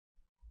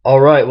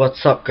Alright,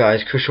 what's up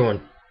guys? Crucial one.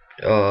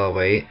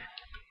 Wait.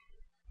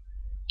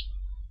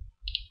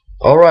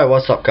 Alright,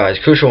 what's up guys?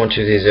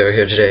 Crucial1230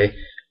 here today.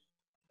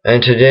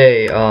 And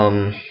today,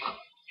 I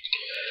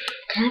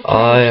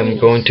am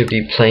going to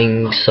be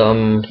playing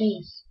some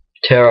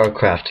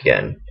TerraCraft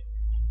again.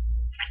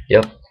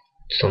 Yep,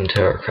 some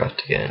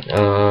TerraCraft again.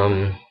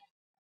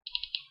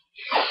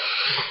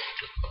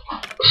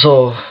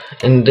 So,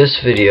 in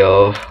this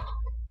video,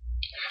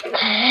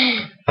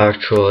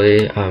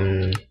 actually,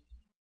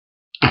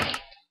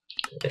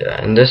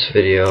 yeah, in this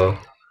video,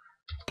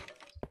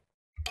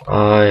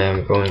 I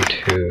am going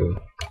to...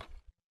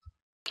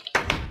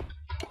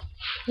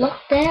 Look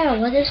there,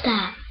 what is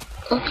that?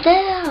 Look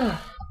there!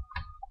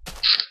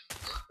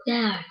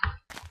 There.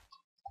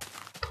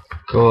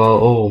 Go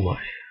out, oh my...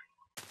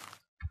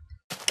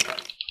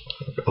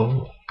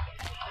 Oh,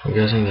 I'm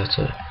guessing that's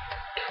a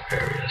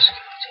Terraria skeleton.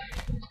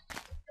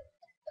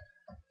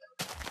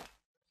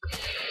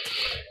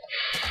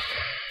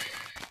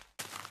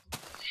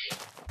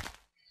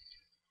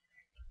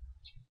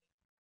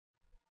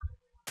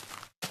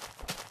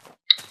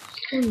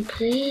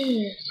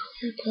 Please.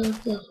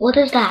 What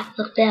is that?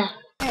 Look there.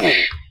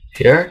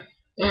 Here?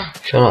 Yeah.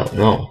 Shut up,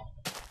 no.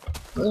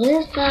 What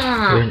is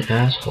that? You're an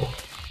asshole.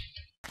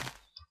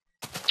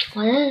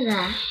 What is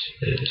that?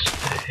 Is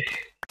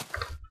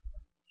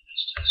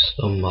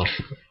a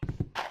mushroom.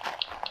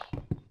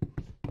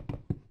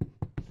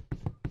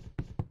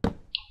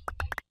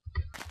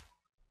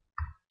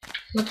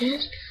 What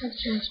is that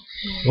just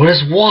then? What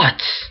is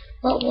what?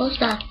 What was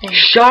that thing?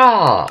 Shut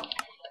up!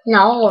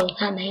 No, you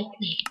can't make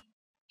me.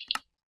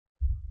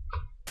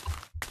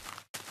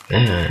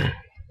 Man.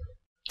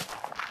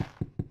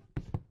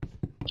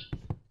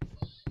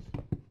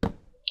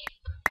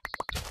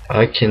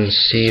 I can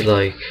see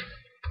like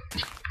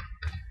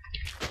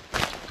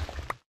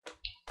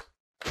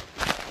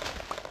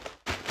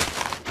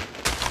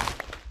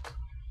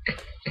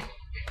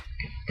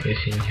I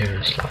can hear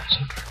a slice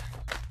of it.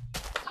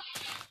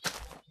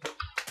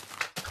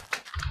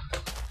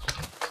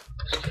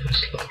 Let's get it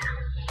slower.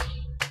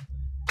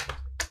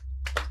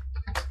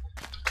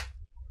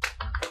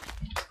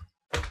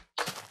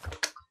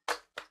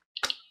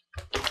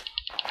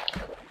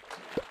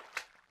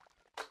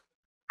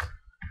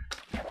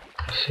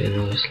 See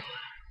another slide.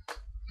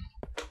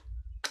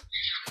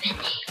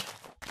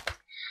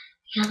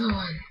 The other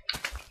one.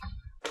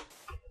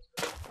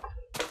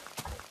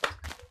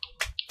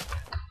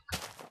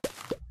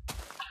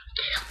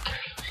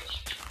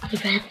 The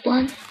red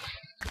one?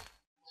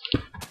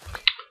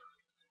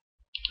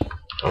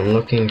 I'm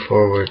looking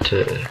forward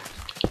to...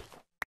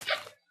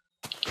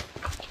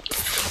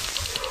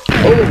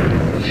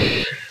 Oh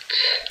shit.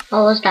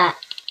 What was that?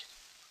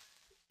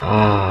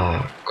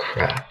 Ah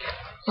crap.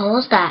 What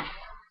was that?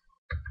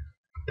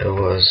 It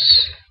was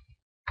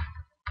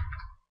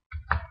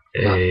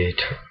a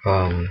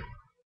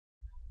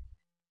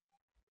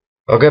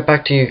I'll get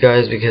back to you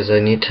guys because I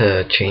need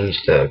to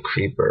change the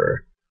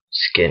creeper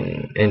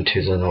skin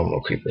into the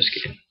normal creeper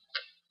skin.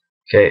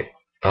 Okay,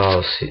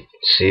 I'll see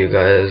you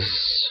guys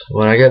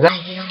when I get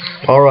back.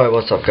 Alright,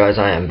 what's up guys?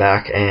 I am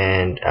back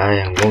and I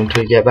am going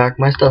to get back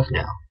my stuff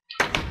now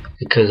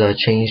because I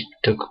changed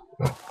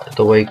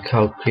the way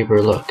how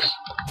creeper looks.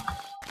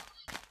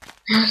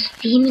 That's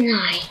demon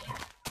eye.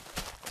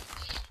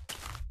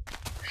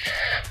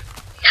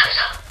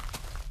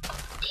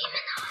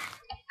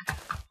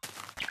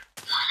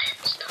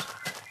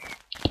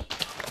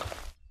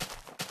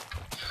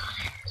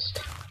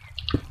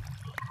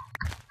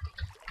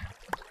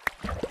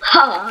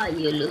 Ha!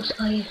 You lose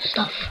all your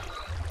stuff.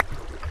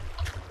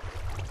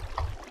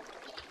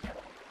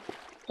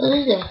 What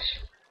is this?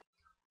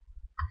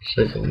 It's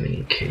like a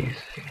mini cave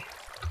thing.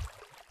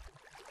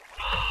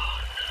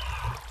 Oh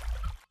no.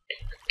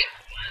 Get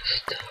my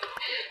stuff.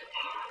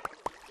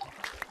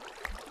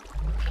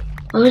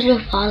 Where's your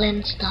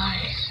fallen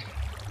stars?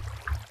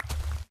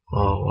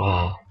 Oh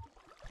wow.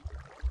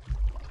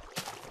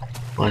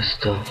 My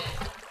stuff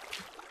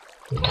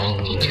is all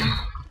the way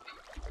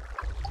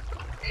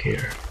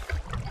here.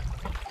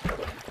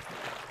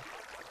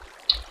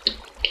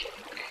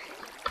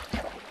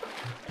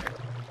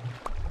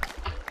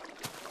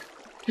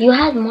 You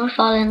had more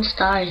fallen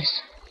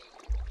stars.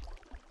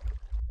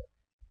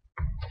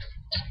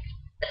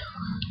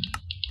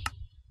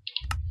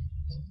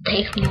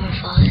 Take more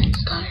fallen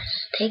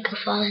stars. Take a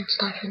fallen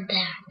star from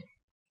there.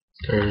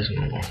 There is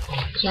no more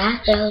fallen stars. Yeah,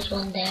 there was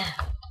one there.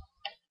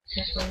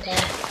 There's one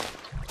there.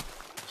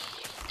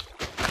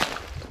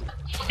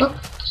 Look,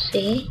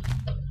 see?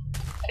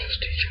 Just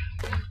teach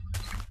him.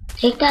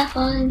 Take that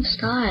fallen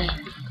star.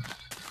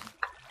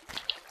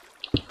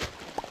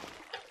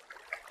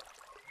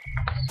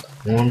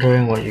 I'm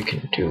wondering what you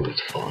can do with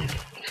fallen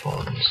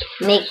stars.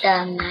 Make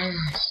the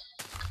manas.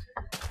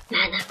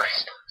 Mana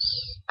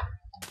crystals.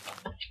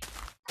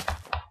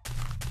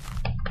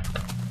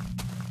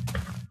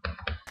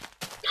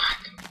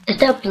 Is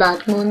there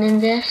blood moon in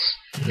this?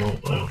 No,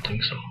 I don't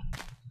think so.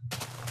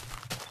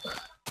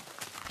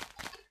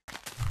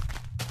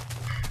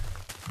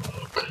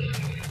 Okay, I'm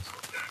gonna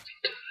go back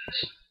into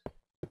this.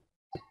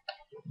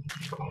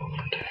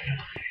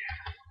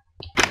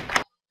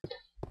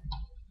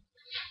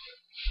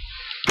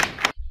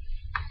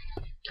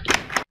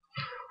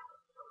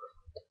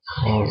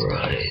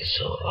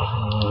 so I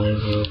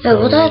will Hey,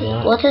 what buy is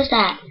that. what is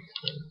that?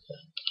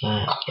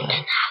 That.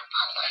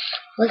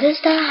 What is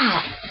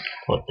that?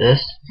 What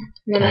this?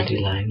 No, no.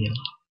 Dandelion yellow.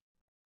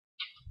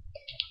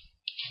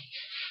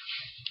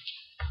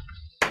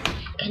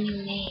 Can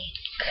you make?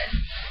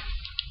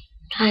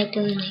 Try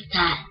doing like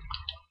that.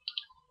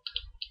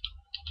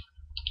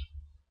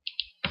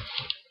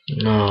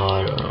 No,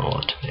 I don't know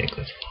what to make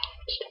with it.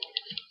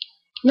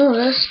 No,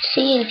 let's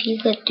see if you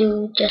could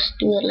just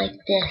do it like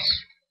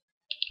this.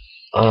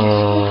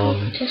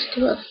 Just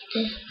do it like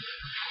this.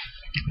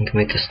 I can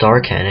make a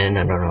star cannon.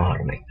 I don't know how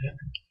to make that.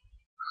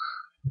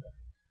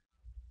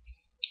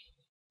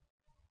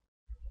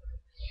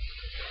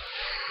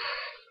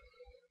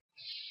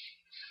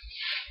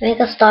 Make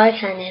a star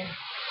cannon.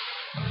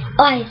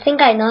 Oh, I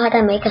think I know how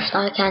to make a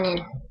star cannon.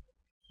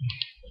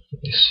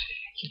 Let me see.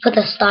 You put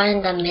a star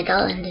in the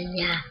middle and then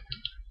yeah.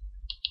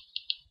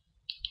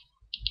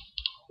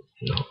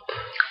 Nope.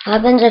 What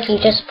happens if you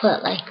just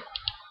put like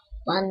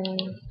 1,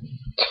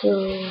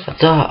 2?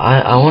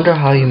 I wonder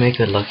how you make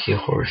a lucky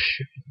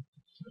horseshoe.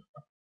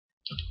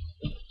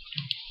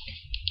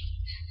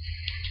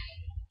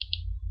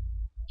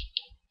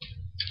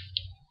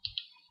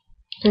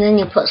 And then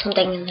you put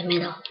something in the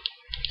middle.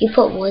 You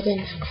put wood in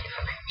the middle, I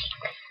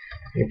think.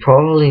 You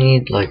probably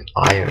need like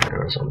iron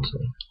or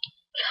something.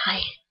 Try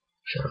it.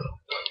 Shut up.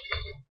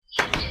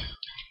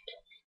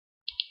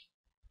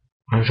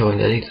 I'm showing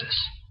Eddie this.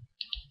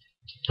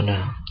 For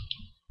now.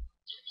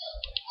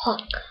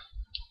 Hook.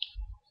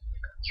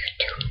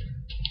 YouTube.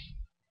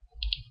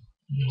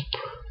 Nope.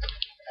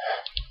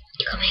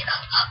 You can make a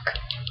hook.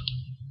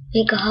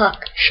 Make a hook.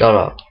 Shut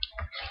up.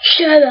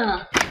 Shut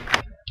up.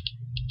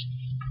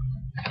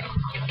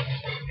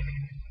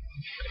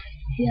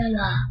 Shut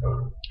up.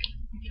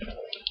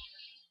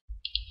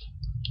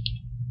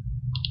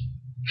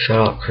 Shut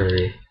up,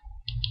 Kirby.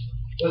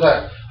 Who's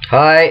that?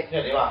 Hi.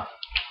 Yeah,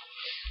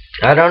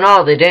 I don't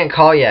know. They didn't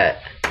call yet.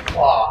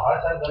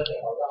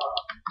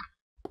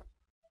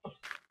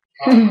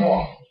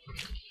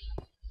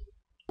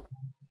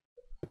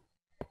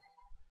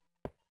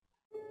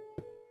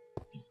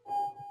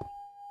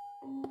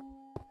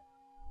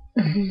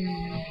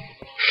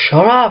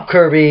 Shut up,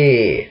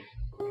 Kirby.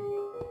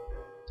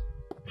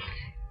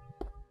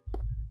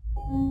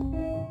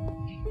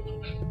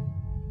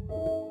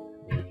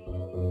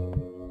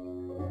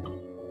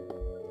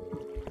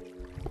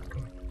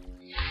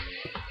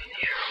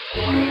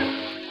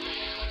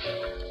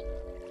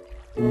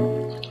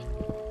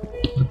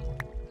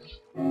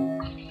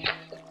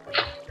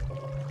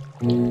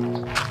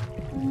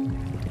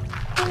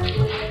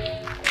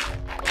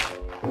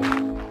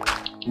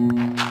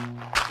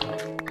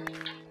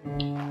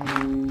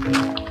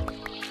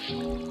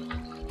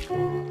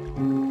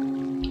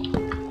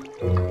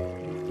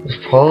 There's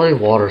probably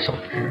water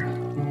somewhere here.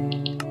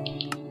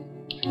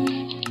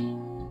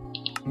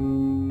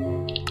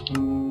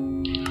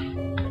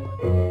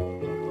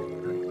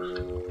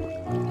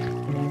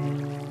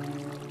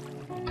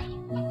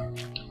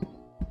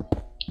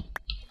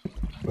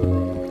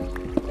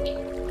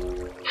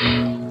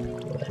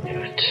 I knew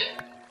it.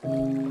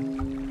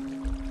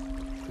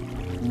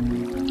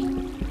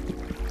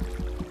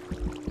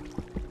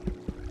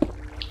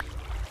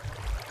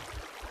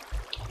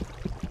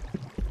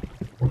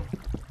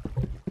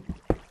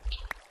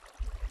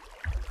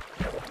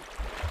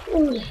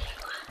 Ooh.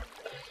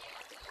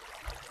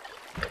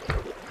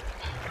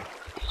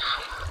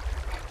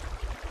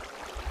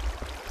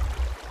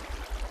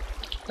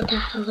 What the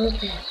hell is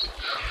this?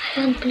 I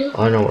found blue.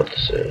 I know what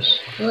this is.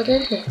 What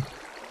is it?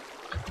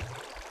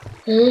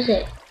 What is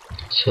it?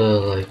 It's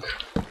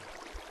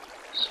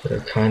a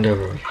kind of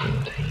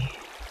ravine thing.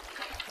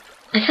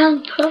 I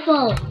found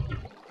purple. Purple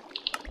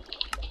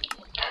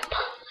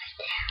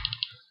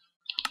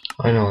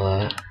right I know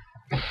that.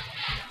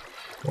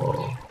 Whoa.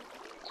 there.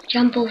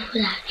 Jump over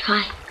that.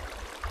 Try.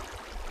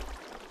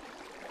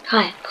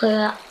 Try. Put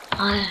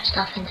all your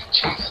stuff in the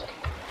chest.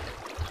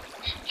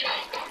 Try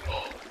it.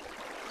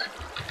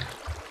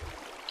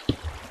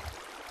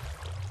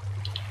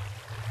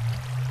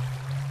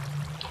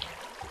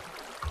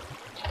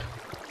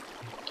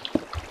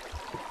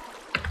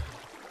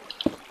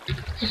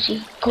 I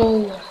see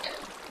gold.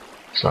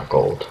 It's not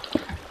gold.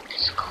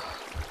 It's gold.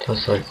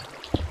 That's like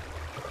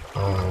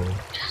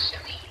Just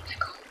me. It's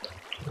gold.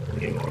 I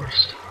need more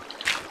stuff.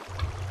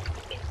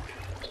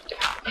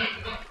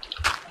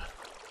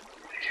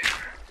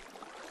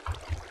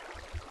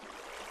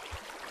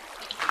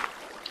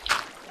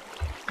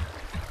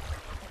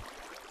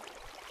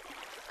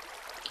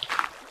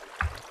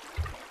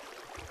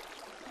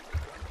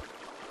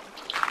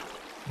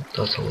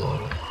 That's a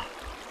lot of lava.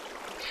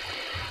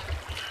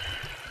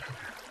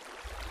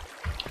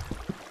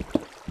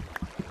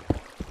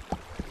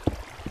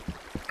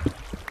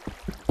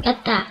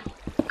 Get that.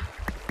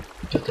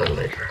 Get that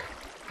later.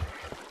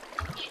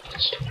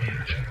 That's too many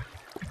actually.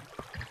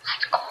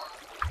 Let's go.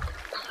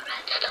 No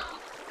redstone.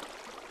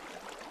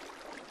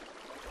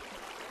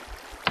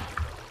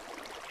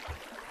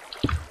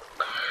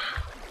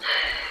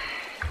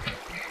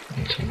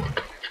 Need some more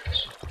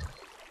torches.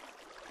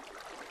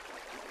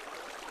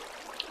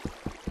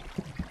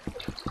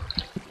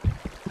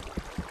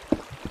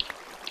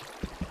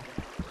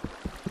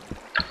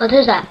 What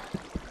is that?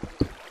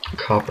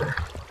 Copper.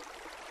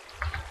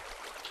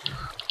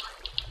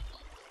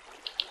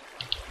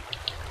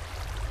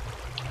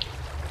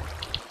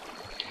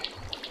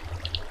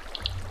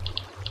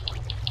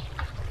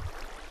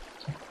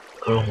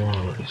 I don't want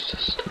to lose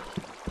this stuff.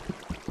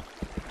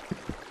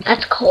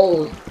 That's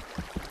coal.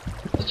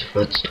 That's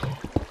redstone.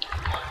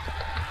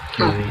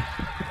 Oh. Maybe.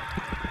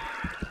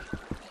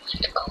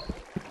 It's coal.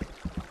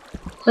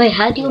 Wait,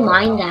 how do you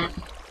mine that?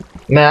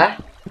 Meh?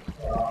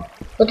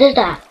 What is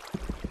that?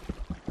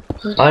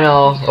 I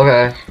know,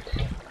 okay.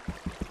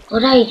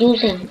 What are you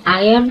using?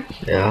 Iron?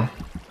 Yeah.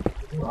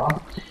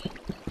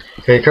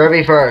 Okay,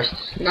 Kirby first.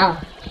 No.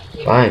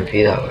 Fine,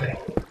 be that way.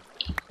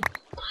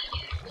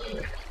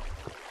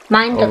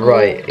 Mine the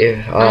Alright,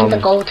 gold. Mine the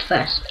gold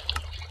first.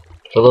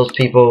 for those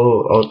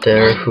people out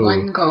there Mine who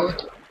one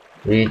gold.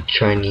 read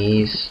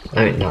Chinese,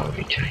 I mean not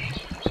read Chinese,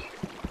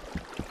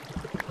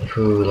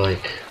 who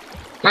like,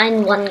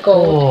 Mine one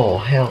gold.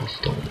 oh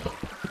hellstone,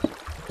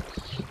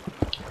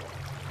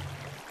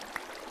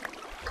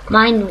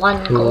 Mine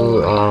one who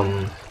gold.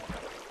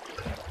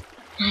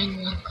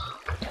 Mine one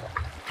gold.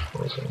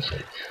 what was I gonna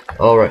say?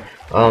 Alright,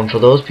 for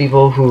those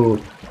people who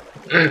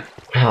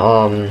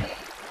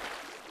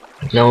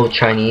know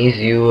Chinese,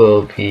 you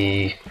will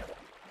be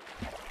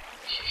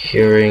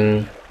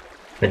hearing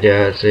my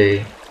dad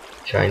say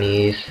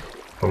Chinese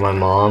or my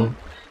mom,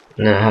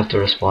 and then I have to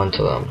respond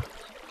to them.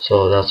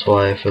 So that's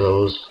why for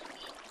those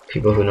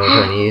people who know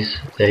Chinese,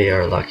 they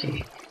are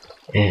lucky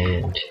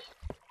and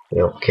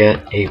they'll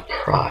get a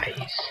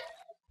prize.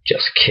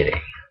 Just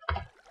kidding.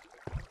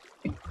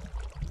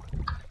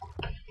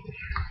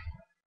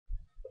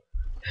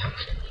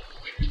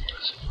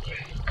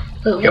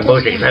 Wait, Cho what bố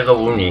is chị that? phải có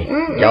bún gì?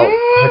 Yo,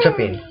 ở chấp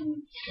in.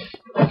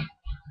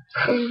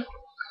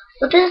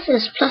 What is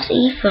this? Plus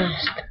E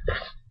first.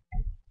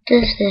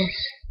 What is this?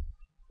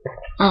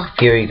 Oh,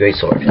 Fury Great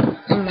Sword.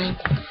 never mind.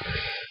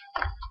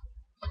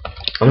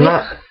 I'm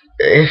not.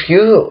 If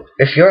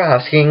you're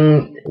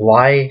asking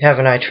why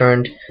haven't I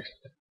turned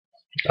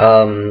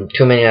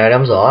too many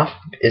items off,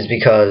 is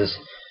because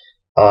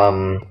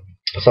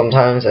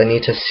sometimes I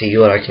need to see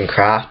what I can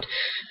craft,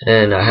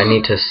 and I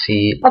need to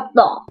see What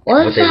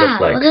what is they that?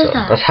 look like. What is So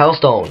that? that's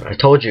hellstone. I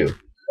told you.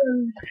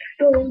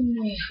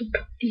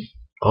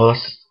 Oh,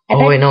 that's.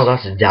 Oh wait, no,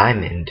 that's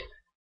diamond.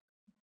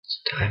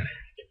 It's diamond.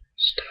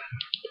 It's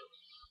diamond.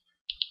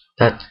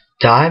 That's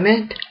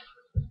diamond.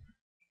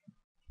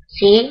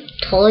 See?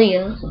 Told you.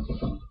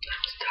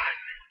 That's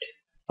diamond.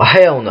 Oh,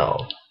 hell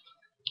no.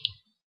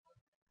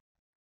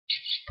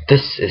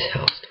 This is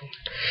hellstone.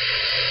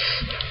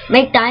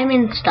 Make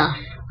diamond stuff.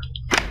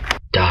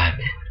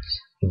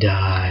 Diamonds.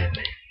 Diamonds.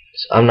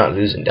 I'm not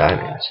losing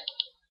diamonds.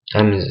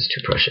 Diamonds is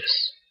too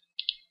precious.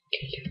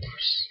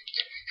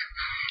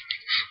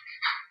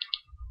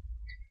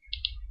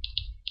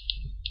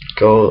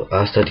 Go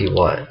study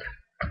what?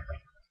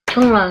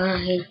 Tomorrow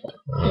he's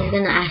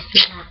gonna ask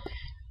you that.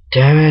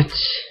 Damn it.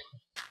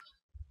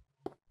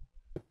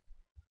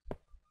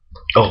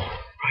 Oh,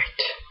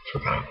 right.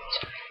 Forgot about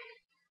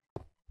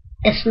that.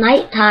 It's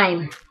night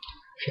time.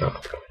 Shut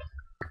up.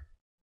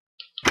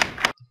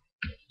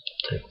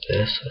 Take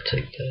this, I'll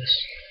take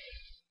this.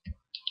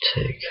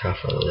 Take half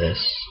of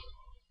this.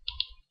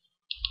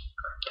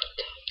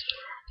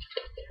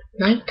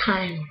 Night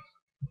time.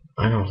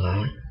 I know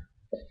that.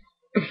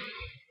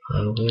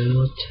 I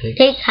will take.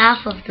 Take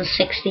half of the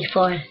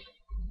 64.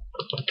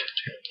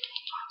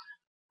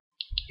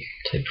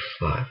 Take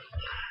 5.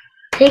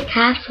 Take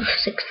half of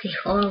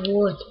 64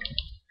 wood.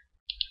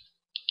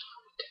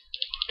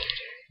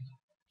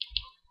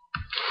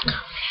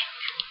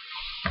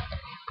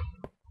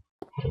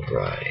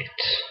 Right.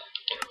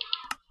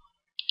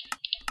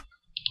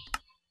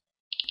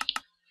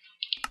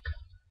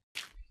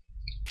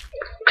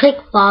 Click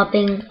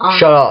bobbing on.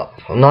 Shut up.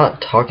 I'm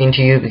not talking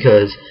to you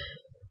because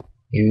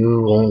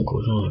you won't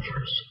go down the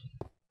first.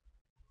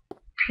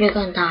 You're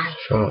gonna die.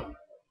 Shut up.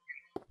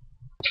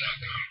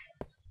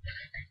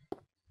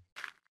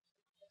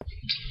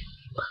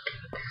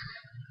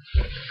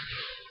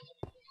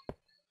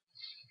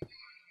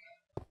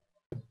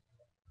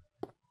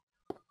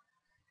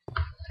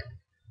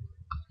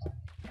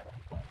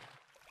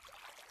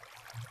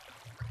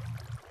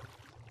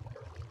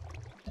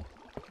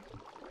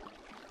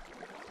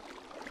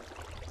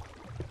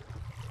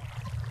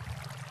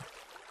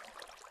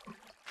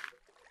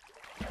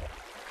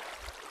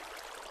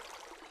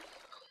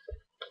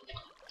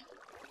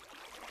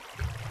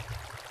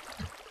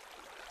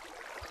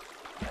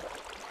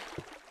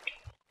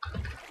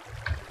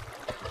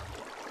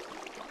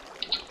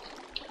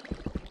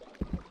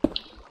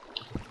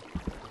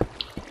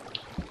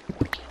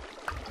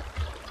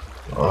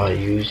 I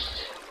used.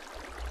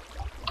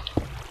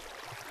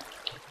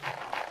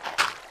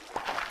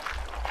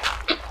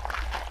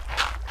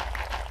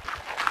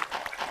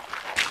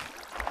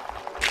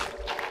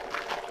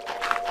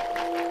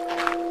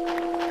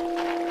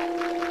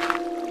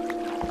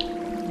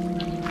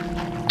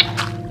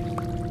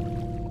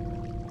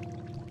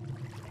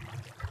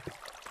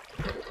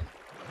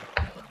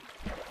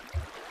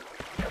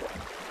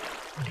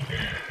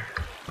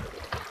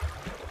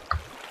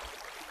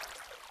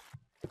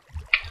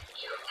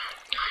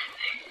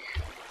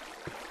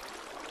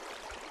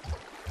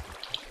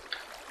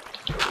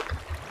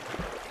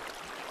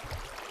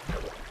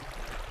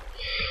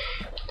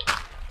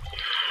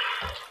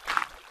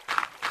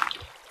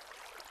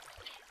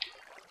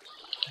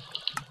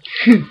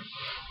 That's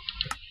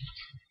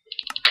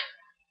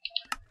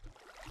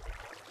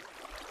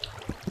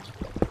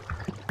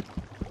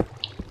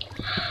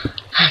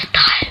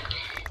time.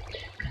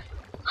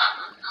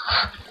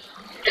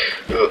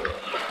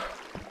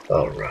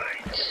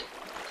 Alright.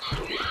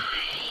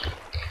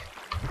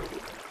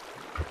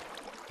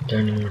 Are there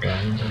any more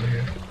diamonds over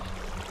here?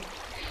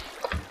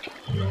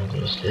 No,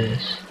 there's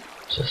this.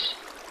 Just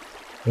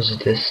what's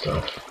this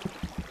stuff?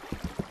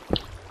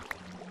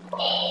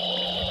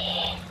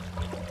 Oh,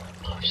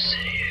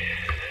 obsidian.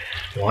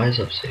 Why is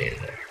obsidian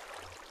there?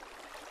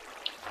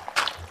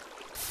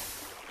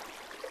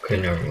 Okay,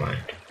 never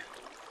mind.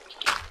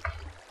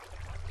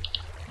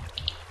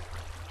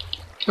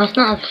 That's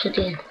not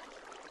obsidian.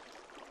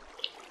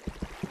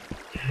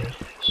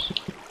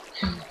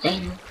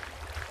 Something.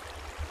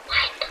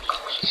 Like the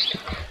gold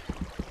stuff.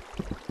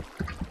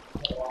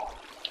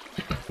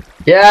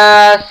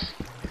 Yes!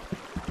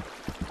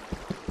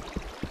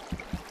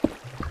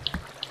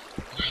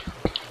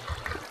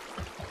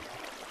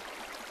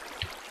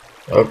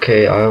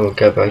 Okay, I will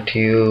get back to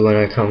you when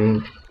I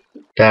come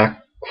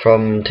back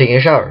from taking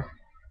a shower.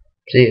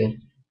 See you.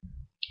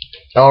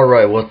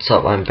 Alright, what's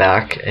up? I'm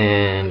back,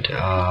 and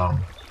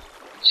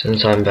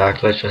since I'm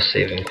back, let's just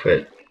save and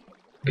quit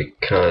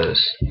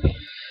because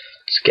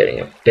it's getting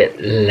a bit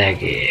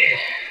laggy.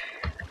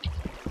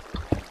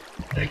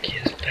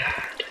 Laggy is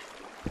bad.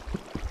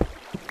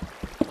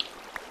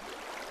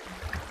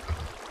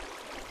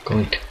 I'm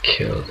going to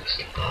kill this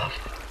lava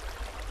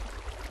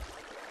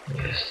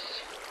with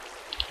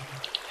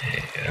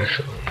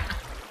actually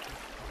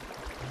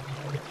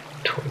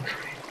torch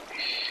right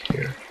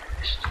here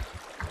first.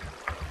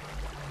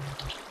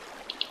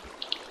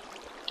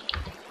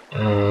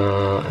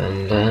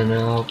 And then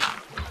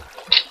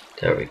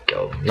there we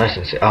go. Nice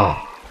and safe. Oh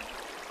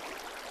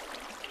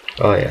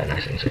yeah,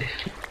 nice and safe.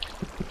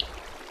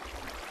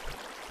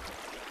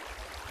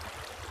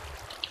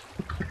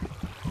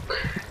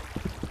 Okay.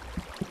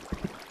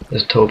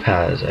 This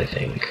topaz, I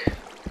think.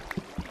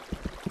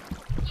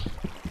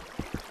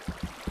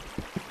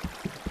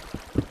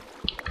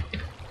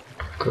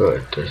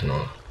 Good, there's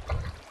no.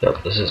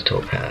 Yep, this is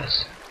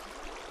topaz.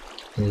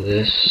 And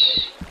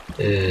this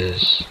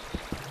is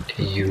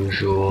the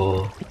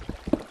usual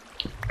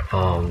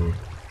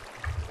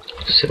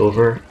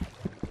silver.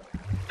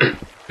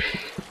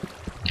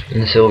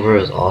 And silver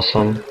is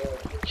awesome,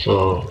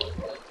 so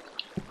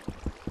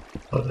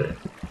love it.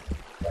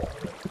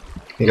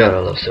 You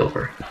gotta love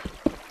silver.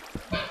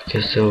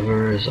 Because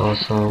silver is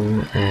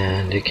awesome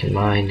and it can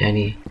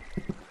mine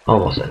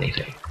almost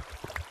anything.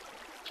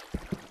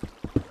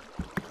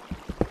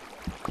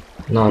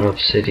 Not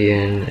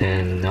obsidian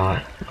and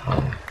not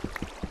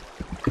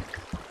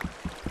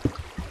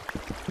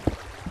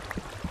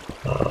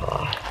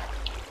alright,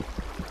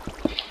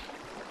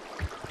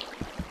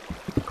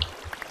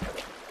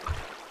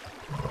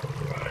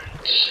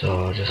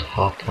 so I'll just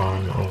hop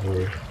on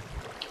over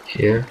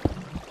here.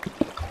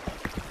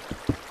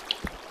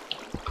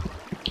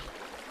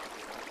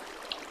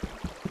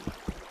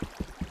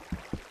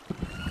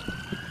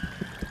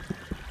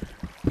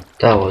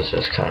 That was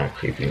just kind of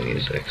creepy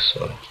music,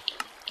 so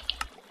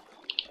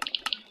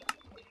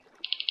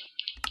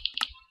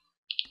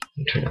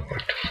turn it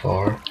back to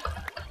far.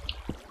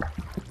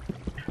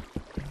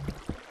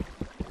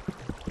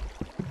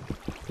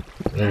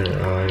 Then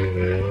I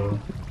will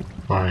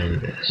find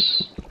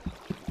this.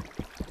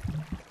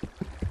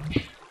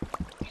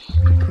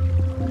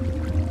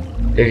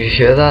 If you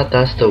hear that,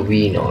 that's the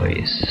Wii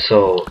noise.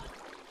 So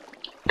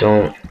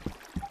don't.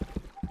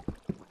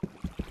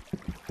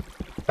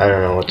 I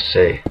don't know what to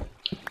say.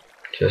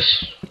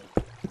 Just.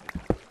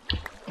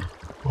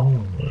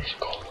 Oh, it's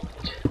cold.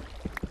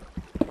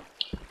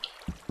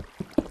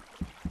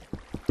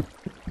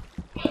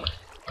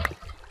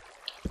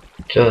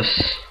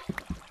 Just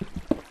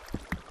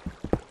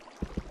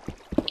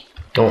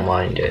don't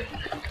mind it.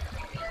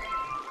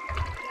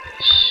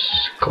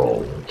 It's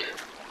gold.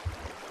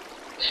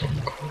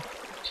 Some gold.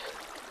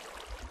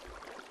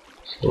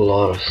 There's a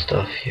lot of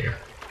stuff here.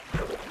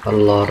 A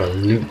lot of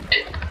loot.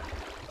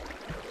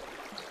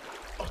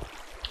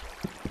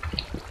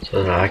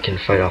 So that I can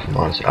fight off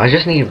monsters. I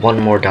just need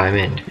one more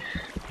diamond.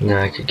 And then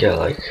I could get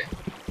like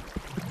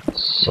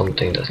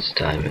something that's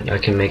diamond. I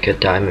can make a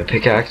diamond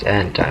pickaxe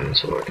and diamond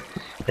sword.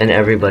 And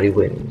everybody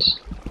wins.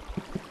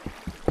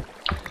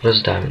 How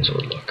does diamond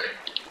sword look?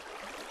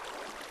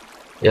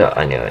 Yeah,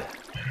 I knew it.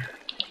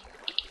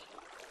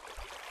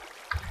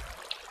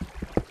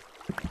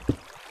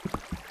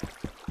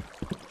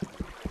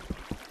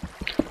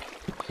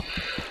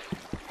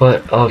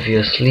 But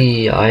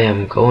obviously I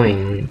am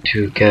going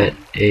to get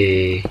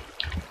a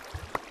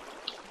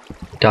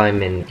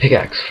diamond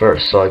pickaxe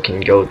first so I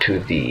can go to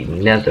the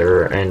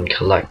nether and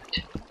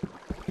collect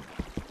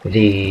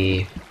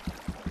the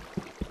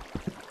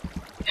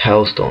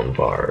hellstone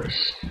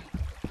bars.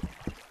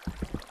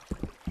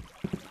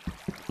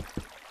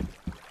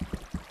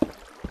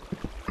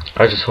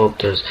 I just hope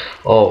there's...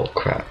 oh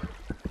crap.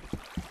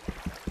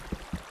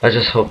 I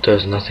just hope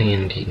there's nothing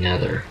in the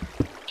nether.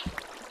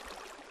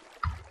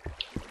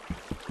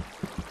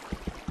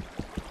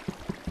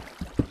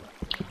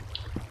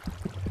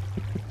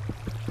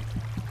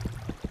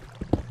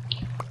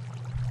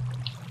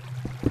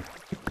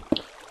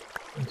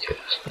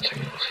 There's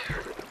nothing else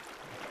here.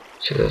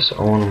 See this?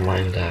 I want to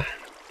mine that.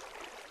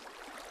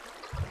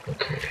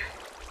 Okay.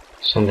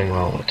 Something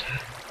wrong with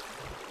that.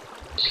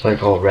 It's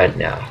like all red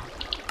now.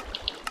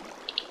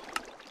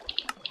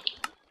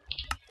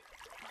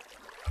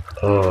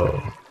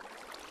 Oh.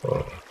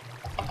 Oh.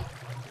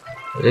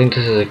 I think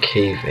this is a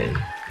cave-in.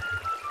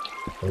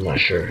 I'm not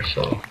sure,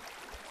 so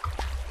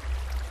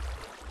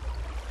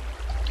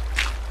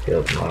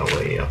build my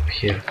way up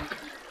here.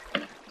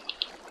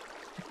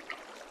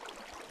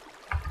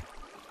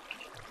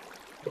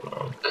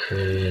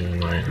 Okay,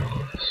 mine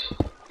all this.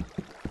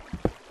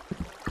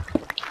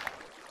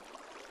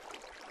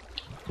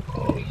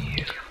 Oh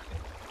yeah.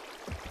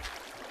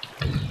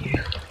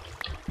 Yeah.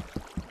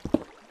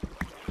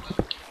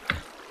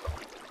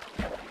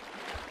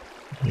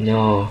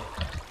 No.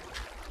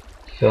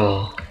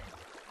 Fell.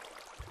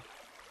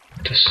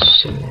 Just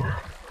some more.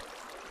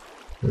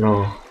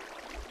 No.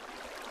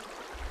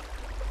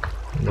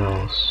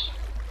 Mouse.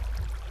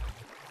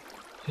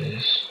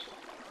 This.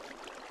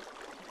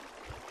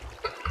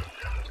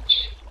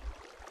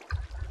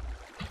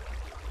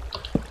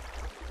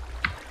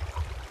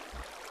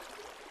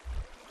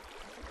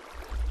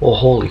 Oh,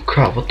 holy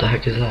crap, what the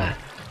heck is that?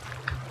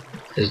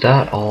 Is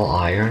that all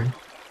iron?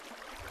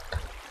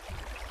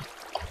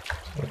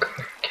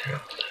 Okay, get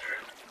up there.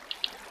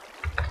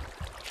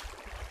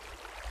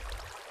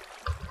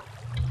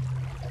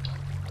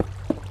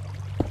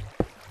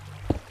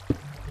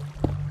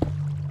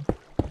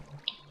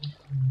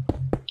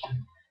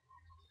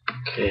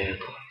 Okay,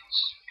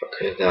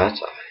 okay, that's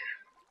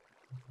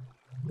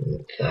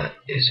iron. That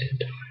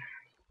isn't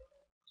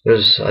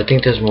iron. I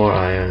think there's more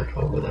iron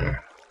over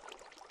there.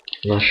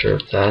 I'm not sure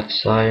if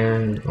that's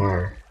iron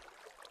or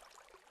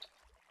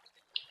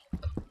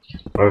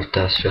if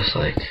that's just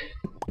like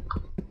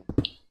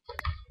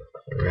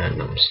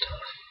random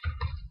stuff.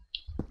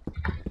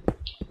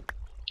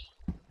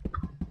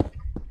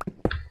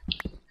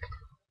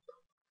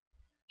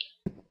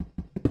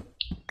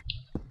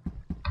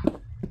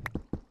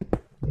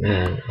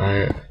 Man,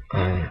 I'm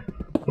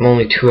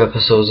only 2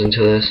 episodes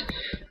into this,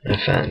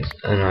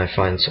 and I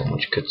find so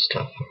much good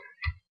stuff.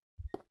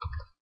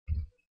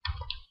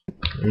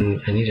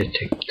 I need to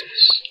take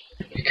this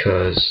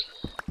because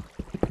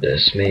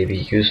this may be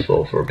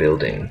useful for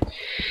building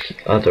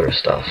other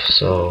stuff.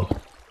 So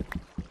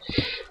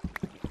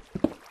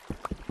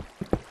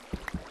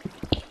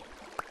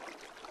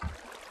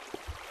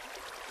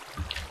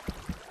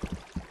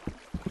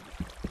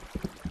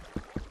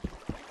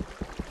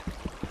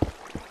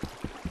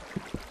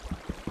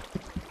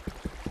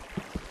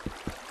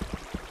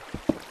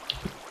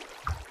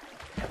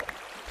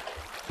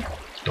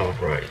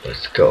alright,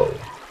 let's go.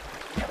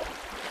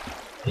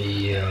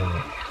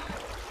 Yeah.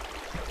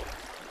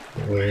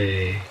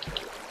 Way.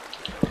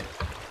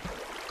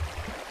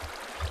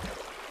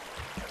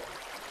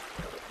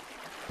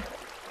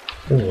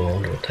 Ooh, I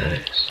wonder what that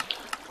is.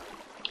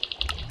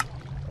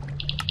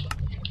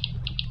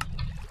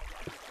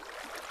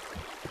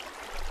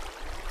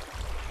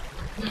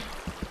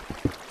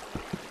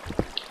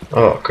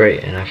 Oh,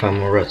 great, and I found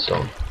more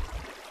redstone.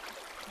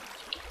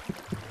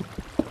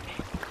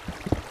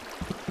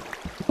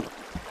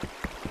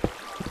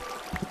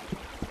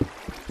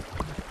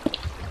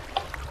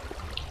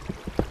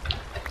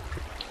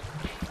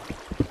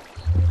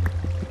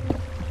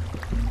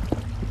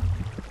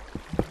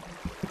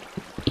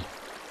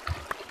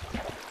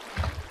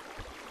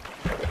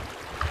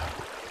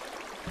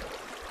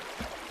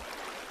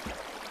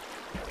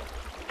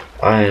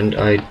 And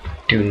I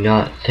do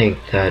not think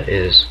that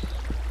is...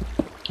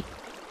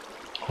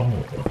 Oh,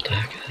 what the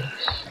heck is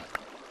this?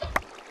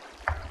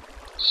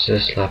 Is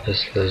this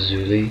lapis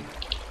lazuli?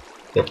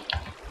 Yep.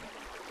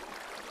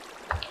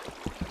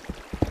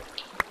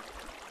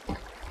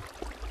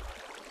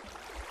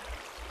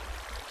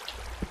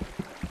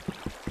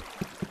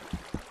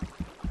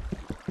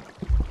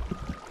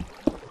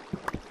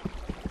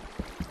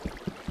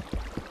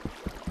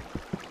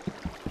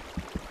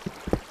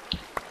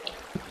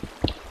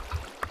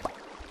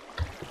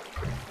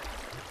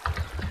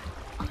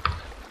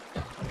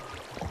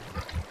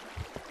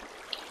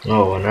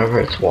 Oh, whenever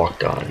it's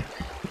walked on,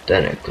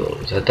 then it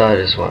glows. I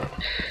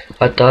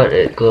thought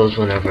it glows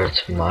whenever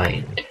it's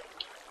mined.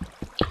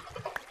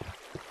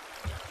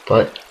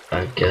 But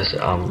I guess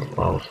I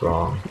was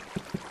wrong.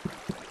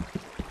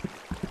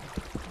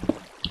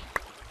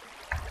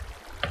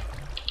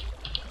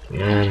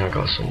 Man, I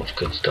got so much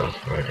good stuff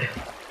already.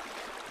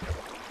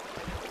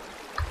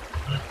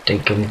 I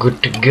think I'm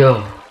good to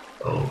go.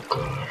 Oh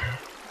god.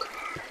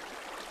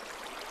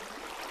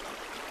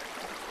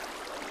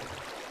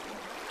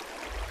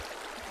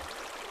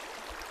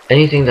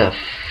 Anything that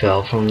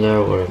fell from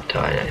there would have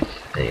died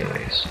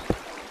anyways.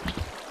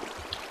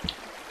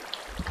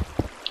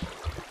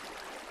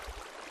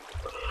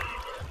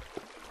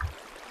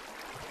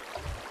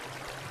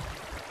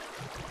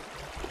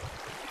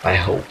 I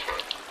hope.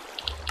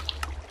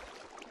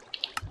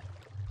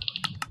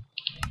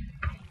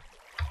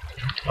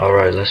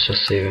 Alright, let's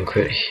just save and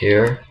quit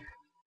here.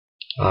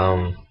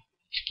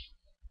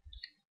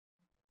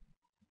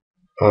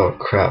 Oh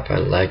crap, I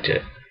lagged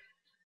it.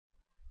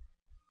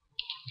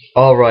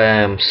 Alright,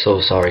 I am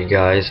so sorry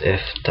guys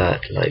if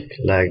that like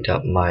lagged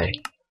up my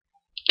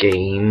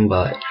game,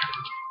 but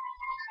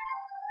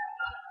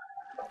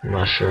I'm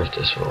not sure if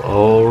this will.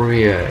 Oh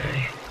yeah.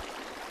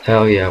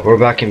 Hell yeah, we're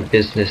back in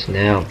business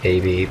now,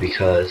 baby,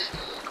 because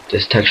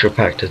this texture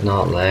pack does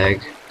not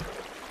lag.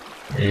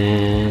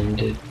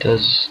 And it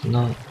does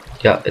not.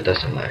 Yeah, it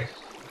doesn't lag.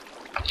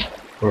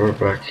 We're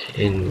back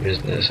in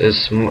business.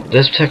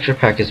 This texture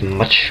pack is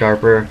much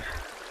sharper.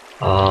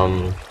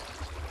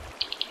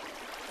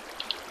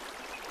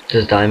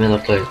 Does diamond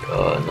look like?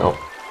 No.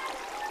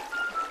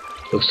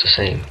 Looks the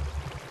same.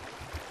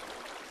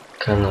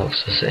 Kinda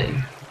looks the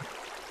same.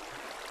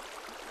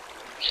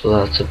 So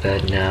that's a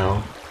bed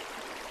now.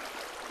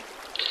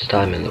 What does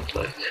diamond look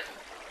like?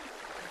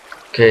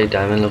 Okay,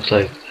 diamond looks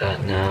like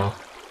that now.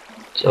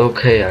 It's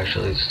okay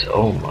actually.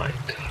 Oh my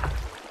god.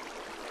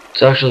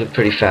 It's actually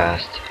pretty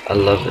fast. I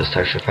love this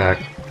texture pack.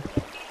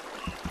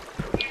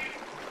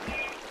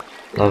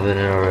 Loving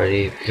it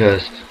already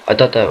because I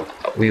thought that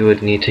we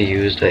would need to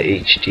use the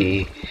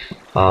HD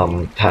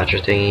patcher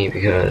thingy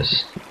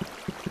because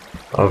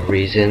of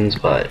reasons,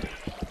 but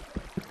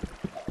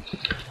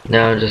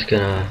now I'm just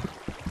gonna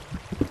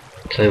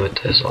play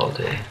with this all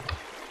day.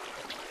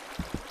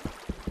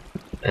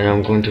 And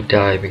I'm going to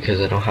die because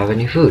I don't have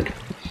any food.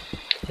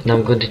 And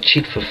I'm going to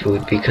cheat for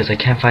food because I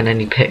can't find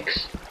any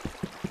picks.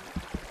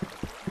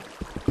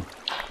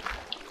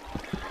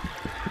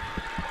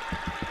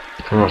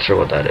 I'm not sure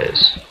what that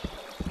is.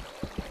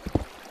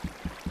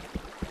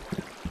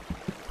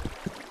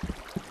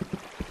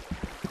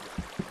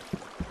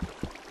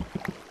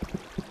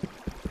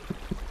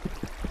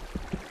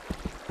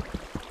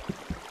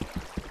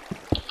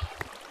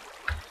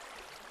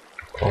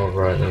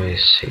 Alright, let me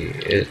see.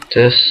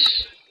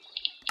 This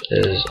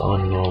is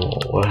on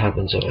normal. What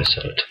happens if I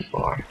set it too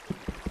far?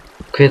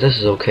 Okay, this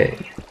is okay.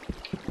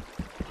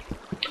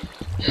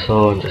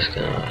 So I'm just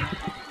gonna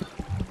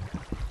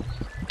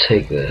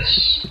take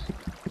this.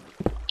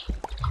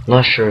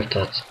 Not sure if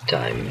that's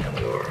diamond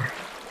or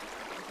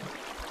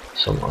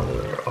some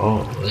other.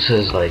 Oh, this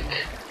is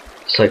like,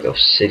 it's like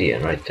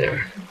obsidian right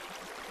there.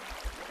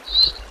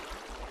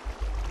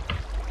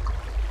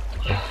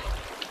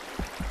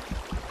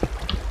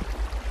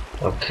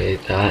 Okay,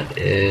 that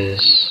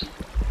is.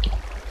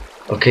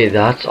 Okay,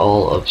 that's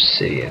all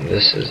obsidian.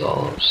 This is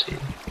all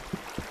obsidian.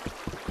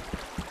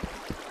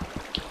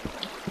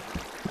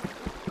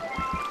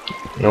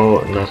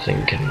 No,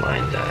 nothing can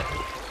mine that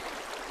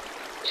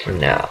for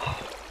now,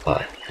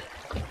 but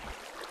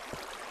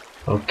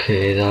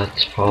okay,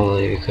 that's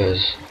probably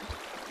because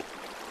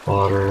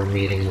water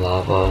meeting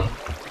lava.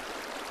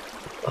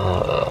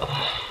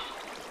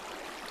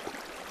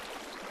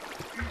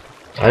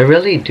 I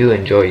really do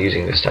enjoy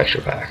using this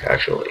texture pack,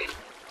 actually.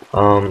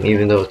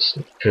 Even though it's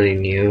pretty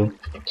new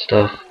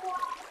stuff,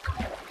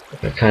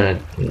 I kind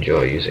of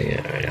enjoy using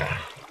it right now.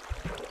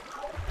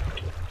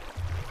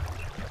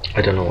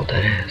 I don't know what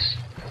that is.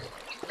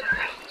 What the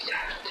hell is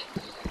that?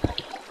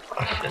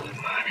 I really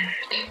mining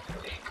it.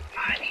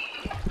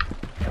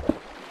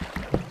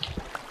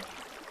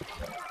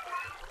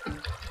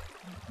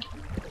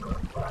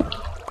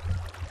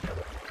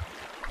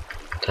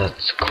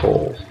 That's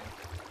coal.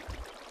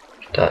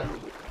 That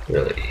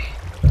really,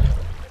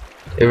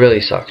 it really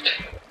sucked.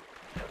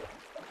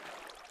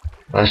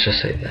 Let's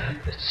just say that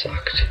it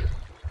sucked.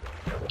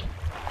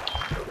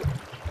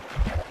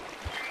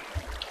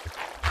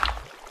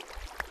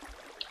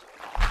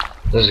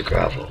 This is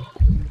gravel.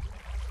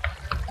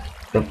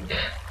 Yep.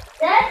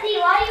 Daddy,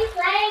 why are you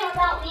playing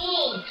without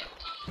me?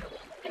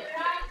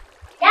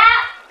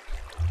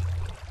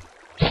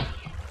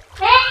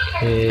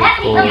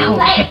 Hầu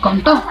thịt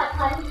còn tốt.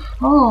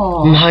 Ồ.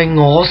 唔係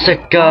我食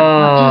㗎。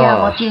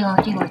我知，我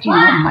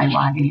唔係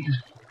話你㗎。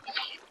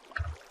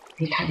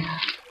你睇下，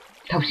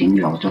頭先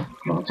攞走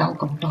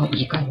咁多，而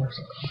家又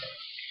食。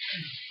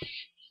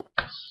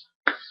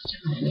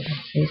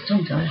你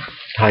鬆咗啦？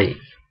係。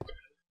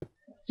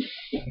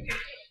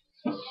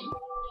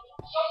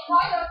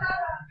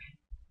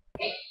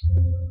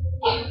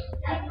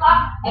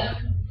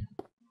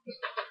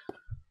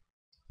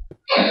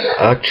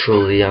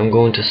Actually, I'm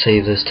going to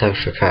save this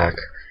texture pack,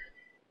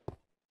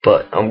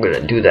 but I'm gonna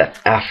do that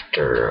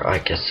after I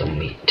get some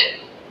meat,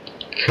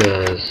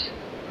 because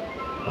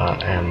I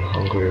am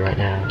hungry right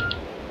now.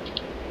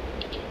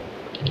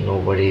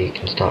 Nobody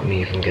can stop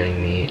me from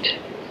getting meat,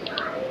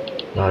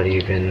 not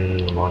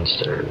even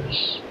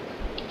monsters.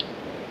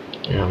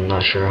 And I'm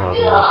not sure how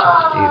the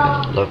monsters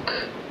even look.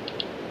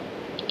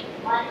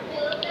 1,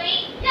 2,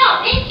 3,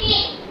 go,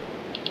 Mickey!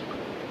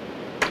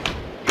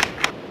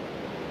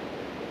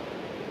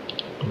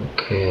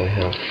 Okay, I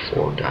have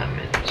 4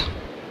 diamonds.